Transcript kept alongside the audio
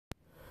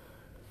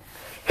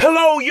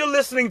you're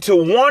listening to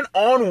One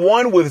on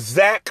One with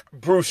Zach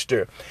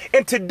Brewster.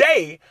 And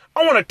today,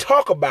 I want to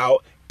talk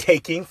about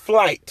taking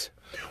flight.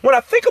 When I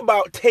think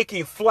about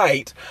taking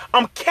flight,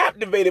 I'm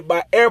captivated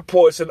by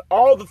airports and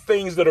all the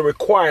things that are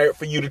required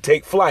for you to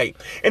take flight.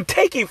 And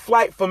taking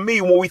flight for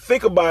me, when we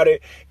think about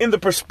it in the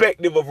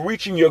perspective of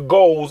reaching your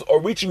goals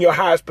or reaching your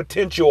highest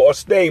potential or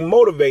staying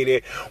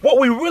motivated, what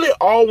we really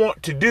all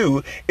want to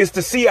do is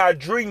to see our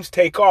dreams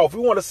take off.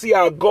 We want to see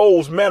our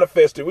goals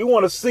manifested. We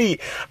want to see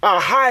our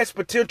highest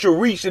potential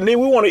reached, and then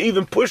we want to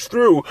even push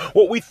through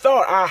what we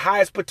thought our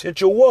highest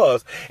potential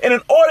was. And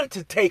in order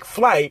to take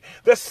flight,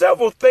 there's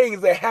several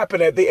things that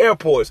happen at the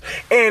airports.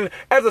 And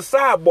as a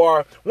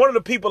sidebar, one of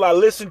the people I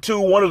listen to,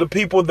 one of the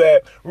people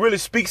that really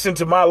speaks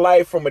into my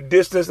life from a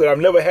distance that I've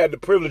never had the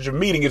privilege of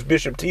meeting is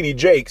Bishop T.D.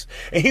 Jakes.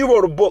 And he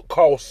wrote a book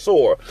called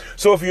Soar.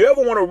 So if you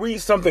ever want to read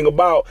something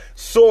about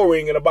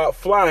soaring and about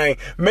flying,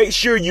 make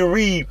sure you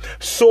read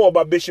Soar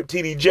by Bishop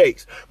T.D.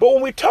 Jakes. But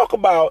when we talk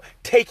about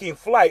taking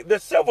flight,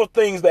 there's several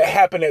things that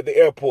happen at the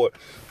airport.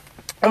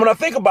 And when I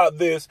think about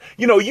this,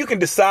 you can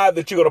decide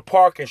that you're going to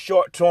park in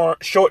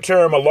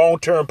short-term or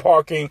long-term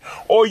parking,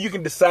 or you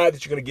can decide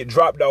that you're going to get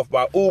dropped off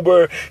by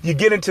Uber. You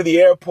get into the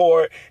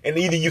airport, and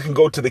either you can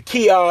go to the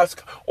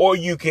kiosk, or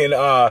you can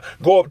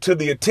go up to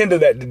the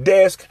attendant at the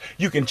desk.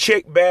 You can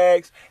check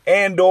bags,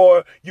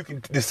 or you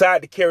can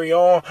decide to carry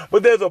on.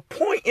 But there's a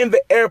point in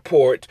the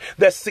airport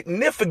that's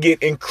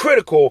significant and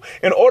critical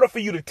in order for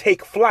you to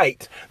take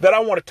flight that I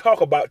want to talk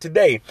about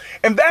today.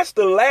 And that's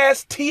the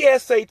last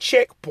TSA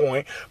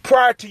checkpoint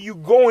prior to you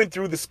going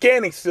through the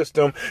scanning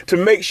system to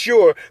make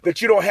sure that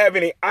you don't have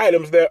any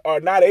items that are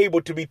not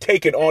able to be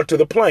taken onto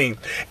the plane.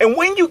 And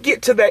when you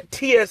get to that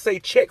TSA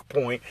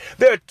checkpoint,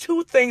 there are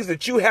two things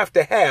that you have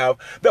to have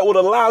that will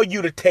allow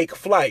you to take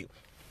flight.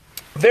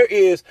 There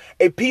is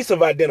a piece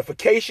of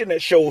identification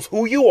that shows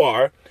who you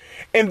are,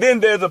 and then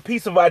there's a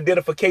piece of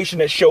identification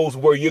that shows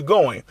where you're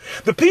going.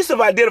 The piece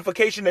of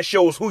identification that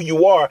shows who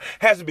you are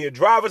has to be a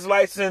driver's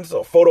license,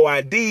 or photo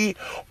ID,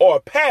 or a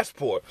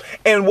passport.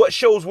 And what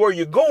shows where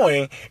you're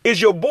going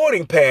is your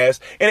boarding pass,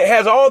 and it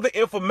has all the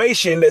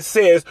information that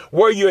says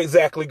where you're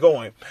exactly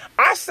going.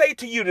 I say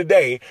to you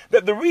today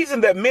that the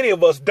reason that many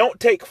of us don't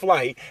take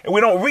flight, and we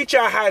don't reach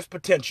our highest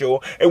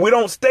potential, and we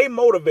don't stay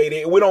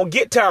motivated, and we don't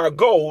get to our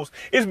goals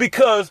is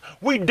because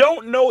we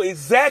don't know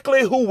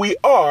exactly who we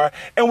are,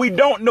 and we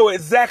don't know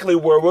exactly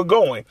where we're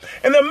going.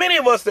 And there are many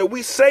of us that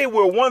we say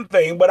we're one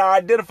thing, but our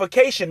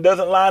identification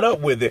doesn't line up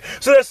with it.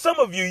 So there's some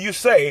of you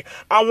say,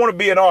 I want to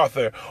be an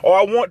author, or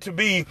I want to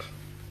be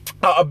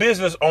a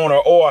business owner,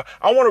 or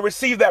I want to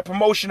receive that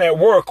promotion at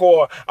work,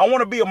 or I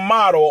want to be a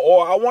model,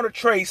 or I want to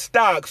trade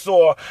stocks,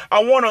 or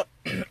I want to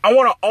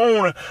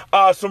own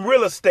some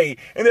real estate.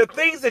 And there are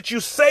things that you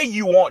say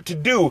you want to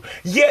do,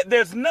 yet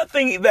there's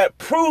nothing that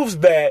proves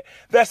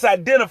that's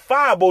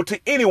identifiable to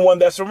anyone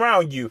that's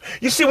around you.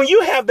 You see, when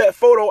you have that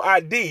photo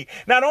ID,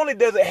 not only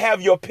does it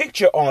have your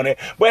picture on it,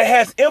 but it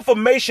has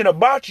information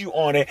about you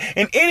on it,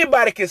 and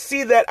anybody can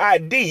see that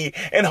ID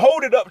and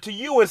hold it up to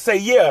you and say,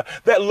 yeah,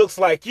 that looks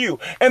like you.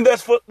 And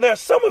there's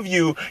some of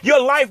you,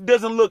 your life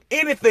doesn't look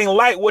anything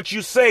like what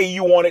you say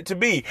you want it to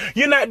be.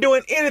 You're not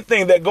doing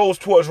anything that goes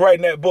towards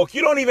writing that book.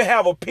 You don't even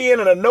have a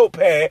pen and a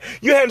notepad.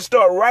 You hadn't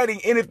started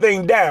writing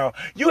anything down.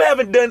 You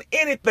haven't done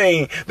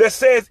anything that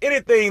says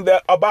anything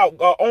about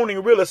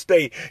owning real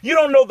estate. You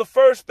don't know the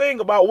first thing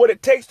about what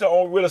it takes to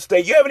own real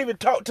estate. You haven't even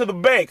talked to the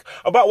bank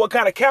about what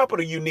kind of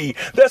capital you need.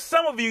 There's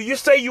some of you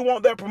say you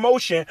want that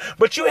promotion,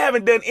 but you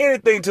haven't done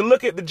anything to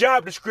look at the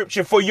job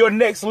description for your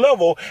next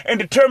level and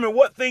determine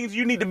what things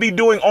you need to be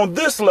doing on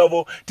this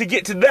level to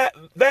get to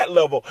that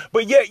level.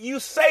 But yet you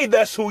say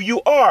that's who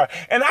you are.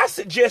 And I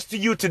suggest to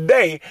you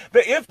today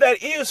that if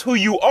that is who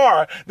you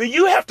are, then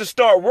you have to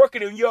start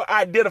working on your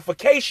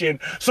identification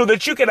so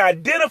that you can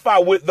identify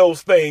with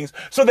those things,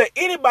 so that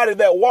anybody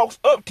that walks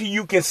up to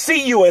you can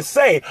see you and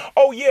say,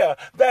 oh yeah,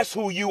 that's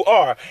who you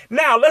are.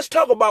 Now let's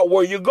talk about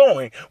where you're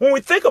going. When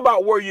we think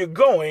about where you're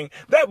going,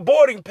 that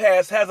boarding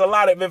pass has a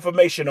lot of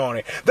information on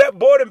it. That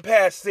boarding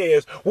pass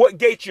says what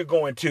gate you're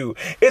going to.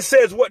 It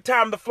says what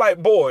time the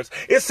flight boards.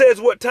 It says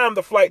what time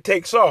the flight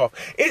takes off.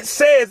 It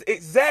says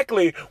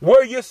exactly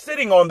where you're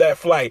sitting on that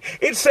flight.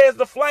 It says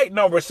the flight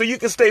number so you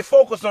can stay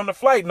focused on the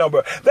flight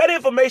number. That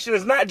information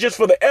is not just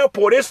for the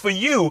airport, it's for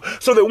you,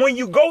 so that when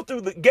you go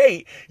through the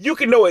gate, you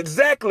can know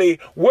exactly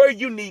where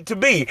you need to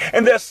be.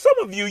 And there's some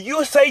of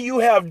you say you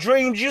have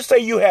dreams, you say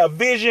you have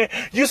vision,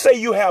 you say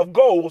you have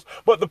goals,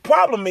 but the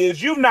problem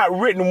is you've not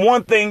written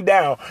one thing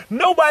down.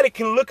 Nobody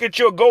can look at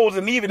your goals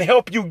and even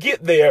help you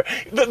get there.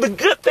 The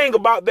good thing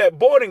about that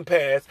boarding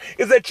pass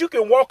is that you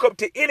can walk up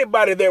to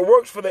anybody that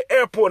works for the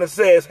airport and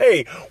says,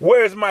 hey,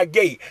 where's my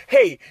gate?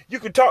 Hey, you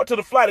can talk to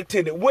the flight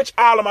attendant. Which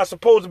aisle aisle am I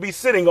supposed to be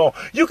sitting on?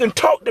 You can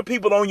talk to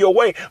people on your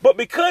way, but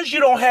because you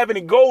don't have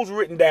any goals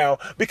written down,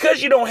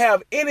 because you don't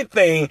have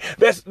anything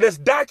that's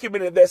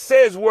documented that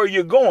says where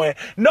you're going,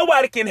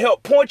 nobody can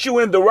help point you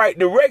in the right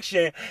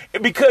direction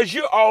because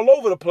you're all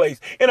over the place.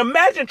 And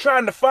imagine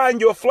trying to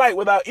find your flight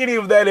without any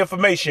of that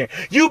information.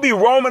 You'll be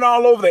roaming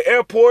all over the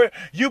airport.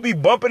 You'll be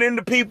bumping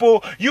into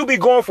people. You'll be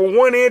going from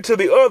one end to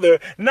the other,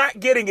 not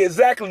getting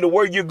exactly to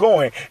where you're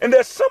going. And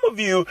there's some of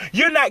you,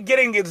 you're not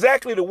getting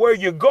exactly to where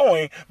you're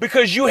going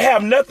because you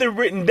have nothing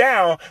written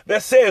down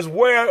that says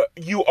where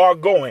you are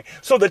going.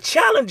 So the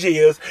challenge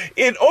is,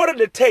 in order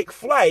to take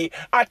flight,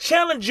 I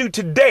challenge you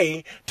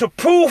today to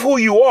prove who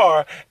you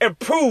are and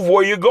prove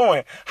where you're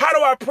going. How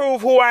do I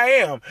prove who I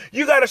am?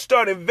 You got to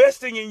start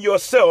investing in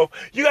yourself.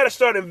 You got to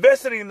start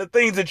investing in the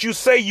things that you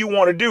say you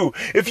want to do.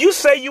 If you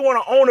say you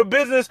want to own a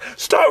business,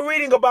 start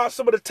reading about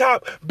some of the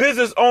top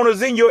business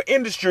owners in your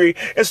industry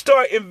and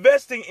start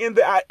investing in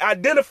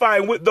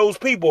identifying with those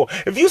people.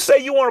 If you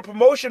say you want a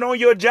promotion on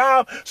your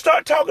job,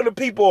 start talking to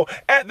people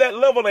at that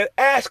level and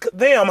ask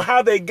them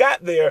how they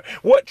got there.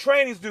 What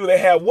trainings do they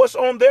have? What's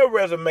on their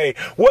resume?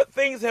 What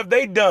things have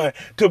they done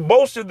to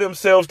bolster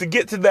themselves to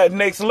get to that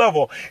next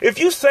level? If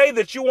you say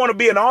that you want to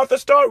be an author,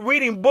 start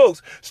reading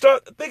books.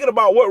 Start thinking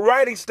about what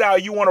writing style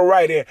you want to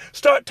write in.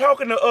 Start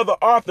talking to other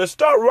authors.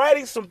 Start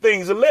writing some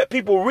things and let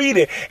people read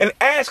it and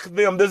ask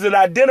them, does it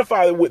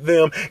identify with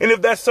them? And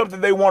if that's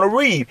something they want to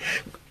read.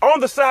 On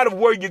the side of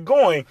where you're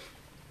going,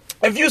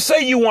 if you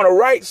say you want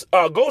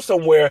to go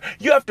somewhere,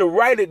 you have to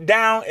write it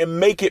down and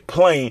make it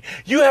plain.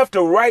 You have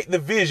to write the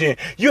vision.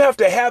 You have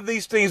to have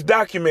these things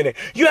documented.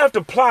 You have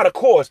to plot a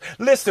course.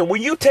 Listen,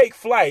 when you take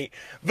flight,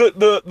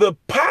 the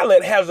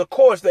pilot has a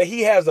course that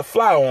he has to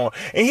fly on,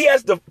 and he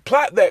has to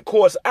plot that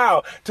course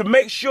out to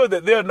make sure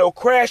that there are no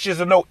crashes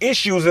and no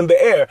issues in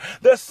the air.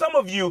 There's some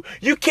of you,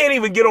 you can't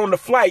even get on the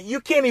flight.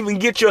 You can't even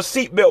get your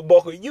seatbelt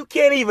buckled. You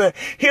can't even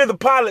hear the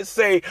pilot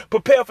say,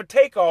 prepare for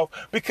takeoff,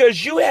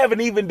 because you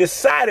haven't even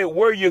decided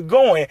where you're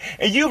going,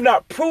 and you've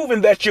not proven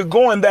that you're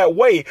going that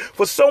way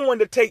for someone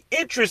to take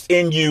interest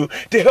in you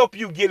to help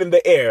you get in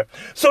the air.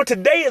 So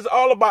today is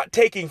all about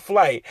taking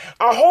flight.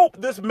 I hope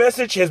this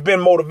message has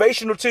been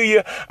motivational to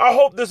you. I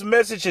hope this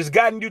message has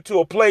gotten you to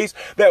a place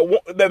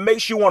that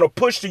makes you want to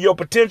push to your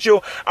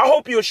potential. I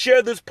hope you'll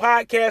share this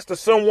podcast to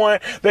someone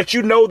that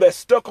you know that's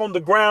stuck on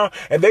the ground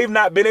and they've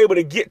not been able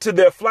to get to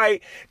their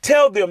flight.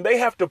 Tell them they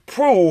have to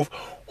prove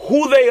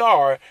who they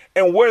are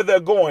and where they're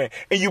going.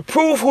 And you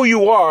prove who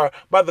you are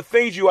by the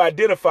things you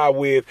identify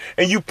with,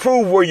 and you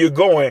prove where you're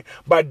going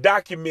by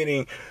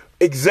documenting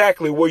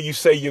exactly where you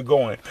say you're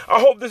going.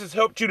 I hope this has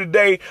helped you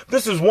today.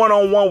 This is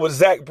One-on-One with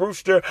Zach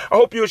Brewster. I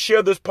hope you'll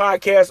share this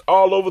podcast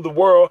all over the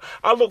world.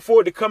 I look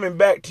forward to coming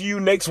back to you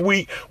next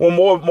week with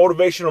more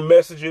motivational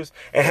messages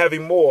and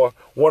having more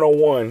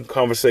one-on-one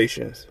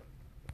conversations.